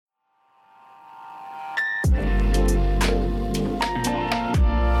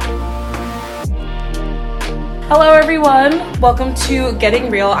Hello everyone, welcome to Getting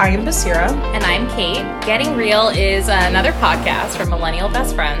Real. I am Basira. And I'm Kait. Getting Real is another podcast from Millennial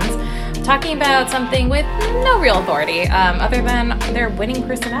best friends talking about something with no real authority other than their winning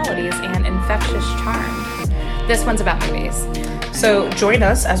personalities and infectious charm. This one's about movies. So join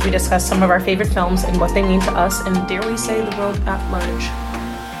us as we discuss some of our favorite films and what they mean to us and, dare we say, the world at large.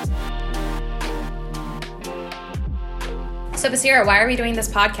 So Basira, why are we doing this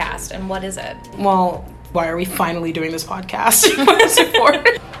podcast and what is it? Well, why are we finally doing this podcast? What is it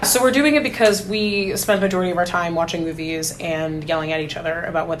for? So we're doing it because we spend the majority of our time watching movies and yelling at each other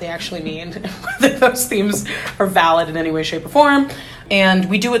about what they actually mean, whether those themes are valid in any way, shape, or form. And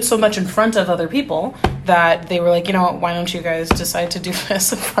we do it so much in front of other people that they were like, you know what, why don't you guys decide to do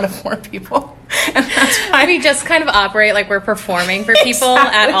this in front of more people? And that's why we just kind of operate like we're performing for people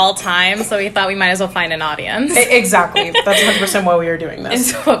at all times, so we thought we might as well find an audience. Exactly. That's 100% why we are doing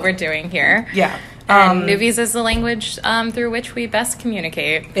this. It's what we're doing here. Yeah. And movies is the language through which we best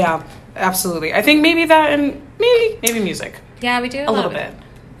communicate. Yeah, absolutely. I think maybe that and maybe music. Yeah, we do a little bit.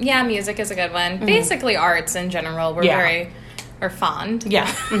 Yeah, music is a good one. Mm-hmm. Basically, arts in general, we're fond. Yeah,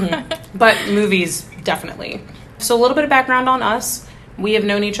 mm-hmm. But movies, definitely. So a little bit of background on us. We have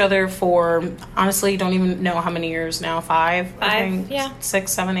known each other for, honestly, don't even know how many years now. Five, I think. Yeah.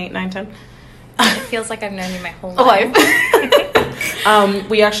 6, 7, 8, 9, 10. It feels like I've known you my whole life.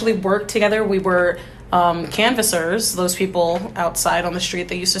 We actually worked together. We were canvassers, those people outside on the street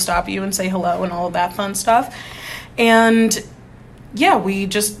that used to stop you and say hello and all of that fun stuff. And yeah, we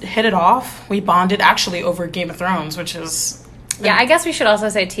just hit it off. We bonded actually over Game of Thrones, which is... Yeah, I guess we should also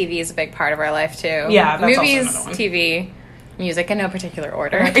say TV is a big part of our life too. Yeah, that's movies, also another one. TV, music in no particular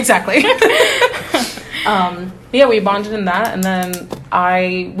order. Exactly. Yeah, we bonded in that, and then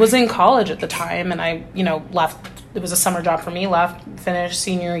I was in college at the time, and I, left. It was a summer job for me. Finished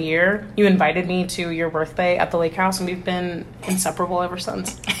senior year. You invited me to your birthday at the lake house, and we've been inseparable ever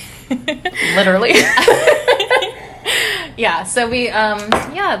since. Literally. Yeah. So we,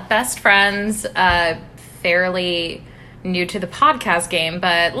 best friends. Fairly new to the podcast game,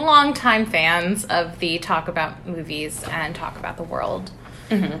 but longtime fans of the talk about movies and talk about the world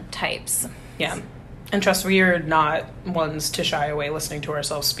types. Yeah. And trust, we are not ones to shy away listening to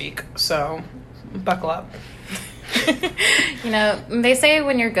ourselves speak. So buckle up. They say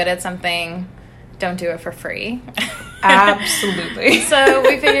when you're good at something, don't do it for free. Absolutely. So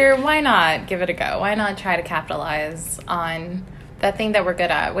we figure, why not give it a go? Why not try to capitalize on that thing that we're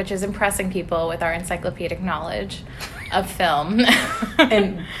good at, which is impressing people with our encyclopedic knowledge of film.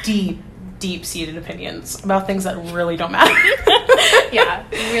 And deep-seated opinions about things that really don't matter. Yeah,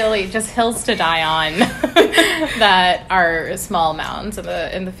 really just hills to die on that are small mounds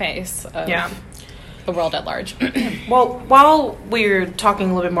in the face of the world at large. Well, while we're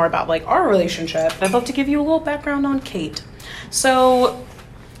talking a little bit more about our relationship, I'd love to give you a little background on Kait. So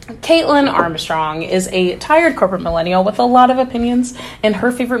Caitlin Armstrong is a tired corporate millennial with a lot of opinions, and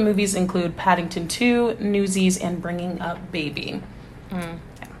her favorite movies include Paddington 2, Newsies, and Bringing Up Baby.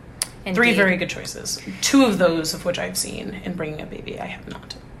 Indeed. 3 very good choices. 2 of those of which I've seen, and Bringing Up Baby I have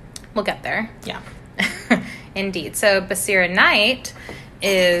not. We'll get there. Yeah. Indeed. So Basira Knight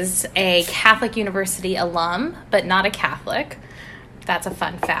is a Catholic University alum, but not a Catholic. That's a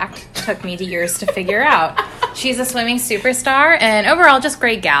fun fact. Took me years to figure out. She's a swimming superstar and overall just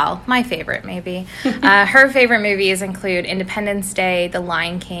great gal. My favorite, maybe. Her favorite movies include Independence Day, The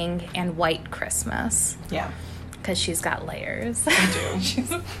Lion King, and White Christmas. Yeah. Because she's got layers. I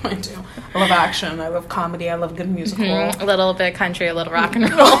do. I do. I love action. I love comedy. I love good musical. A little bit country, a little rock and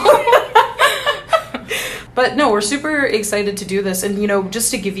roll. But no, we're super excited to do this. And,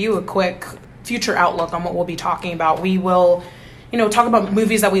 just to give you a quick future outlook on what we'll be talking about, we will... talk about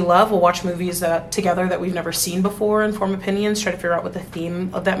movies that we love. We'll watch movies together that we've never seen before and form opinions, try to figure out what the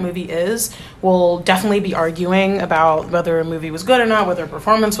theme of that movie is. We'll definitely be arguing about whether a movie was good or not, whether a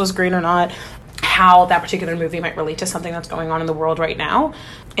performance was great or not, how that particular movie might relate to something that's going on in the world right now.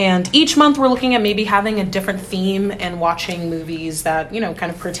 And each month we're looking at maybe having a different theme and watching movies that,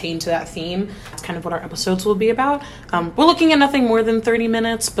 kind of pertain to that theme. That's kind of what our episodes will be about. We're looking at nothing more than 30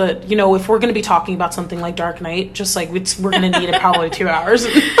 minutes, but, if we're going to be talking about something like Dark Knight, just we're going to need it probably 2 hours.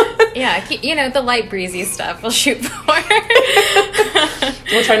 Yeah, the light breezy stuff we'll shoot for.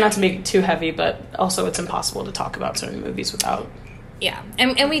 We'll try not to make it too heavy, but also it's impossible to talk about certain movies without... Yeah,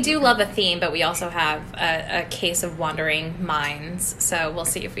 and we do love a theme, but we also have a case of wandering minds, so we'll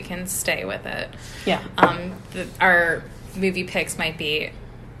see if we can stay with it. Yeah. Our movie picks might be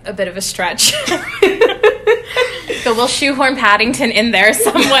a bit of a stretch. But we'll shoehorn Paddington in there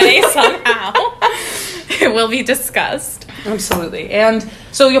some way, somehow. It will be discussed. Absolutely. And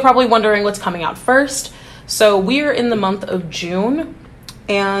so you're probably wondering what's coming out first. So we're in the month of June,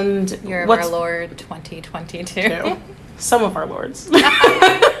 and Year of our Lord 2022. Some of our lords. Who's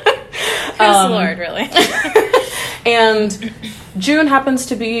Lord, really? And June happens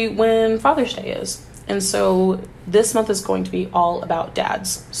to be when Father's Day is. And so this month is going to be all about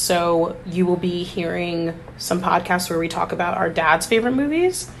dads. So you will be hearing some podcasts where we talk about our dad's favorite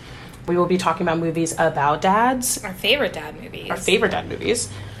movies. We will be talking about movies about dads. Our favorite dad movies.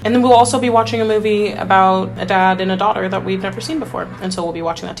 And then we'll also be watching a movie about a dad and a daughter that we've never seen before. And so we'll be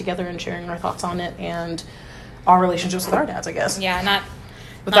watching that together and sharing our thoughts on it and our relationships with our dads, I guess. Yeah, not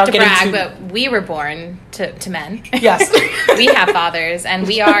to brag, but we were born to men. Yes. We have fathers, and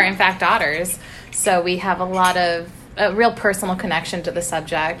we are, in fact, daughters. So we have a real personal connection to the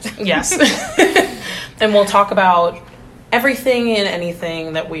subject. Yes. And we'll talk about everything and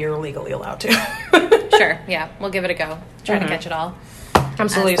anything that we are legally allowed to. Sure, yeah. We'll give it a go. Try to catch it all.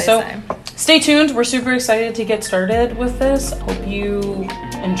 Absolutely. So stay tuned. We're super excited to get started with this. Hope you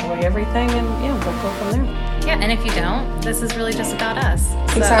enjoy everything, and yeah, we'll go from there. Yeah, and if you don't, this is really just about us.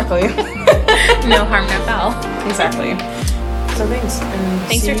 So. Exactly. No harm, no foul. Exactly. So thanks. And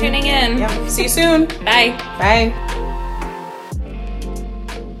thanks for tuning in. Yeah. See you soon. Bye. Bye.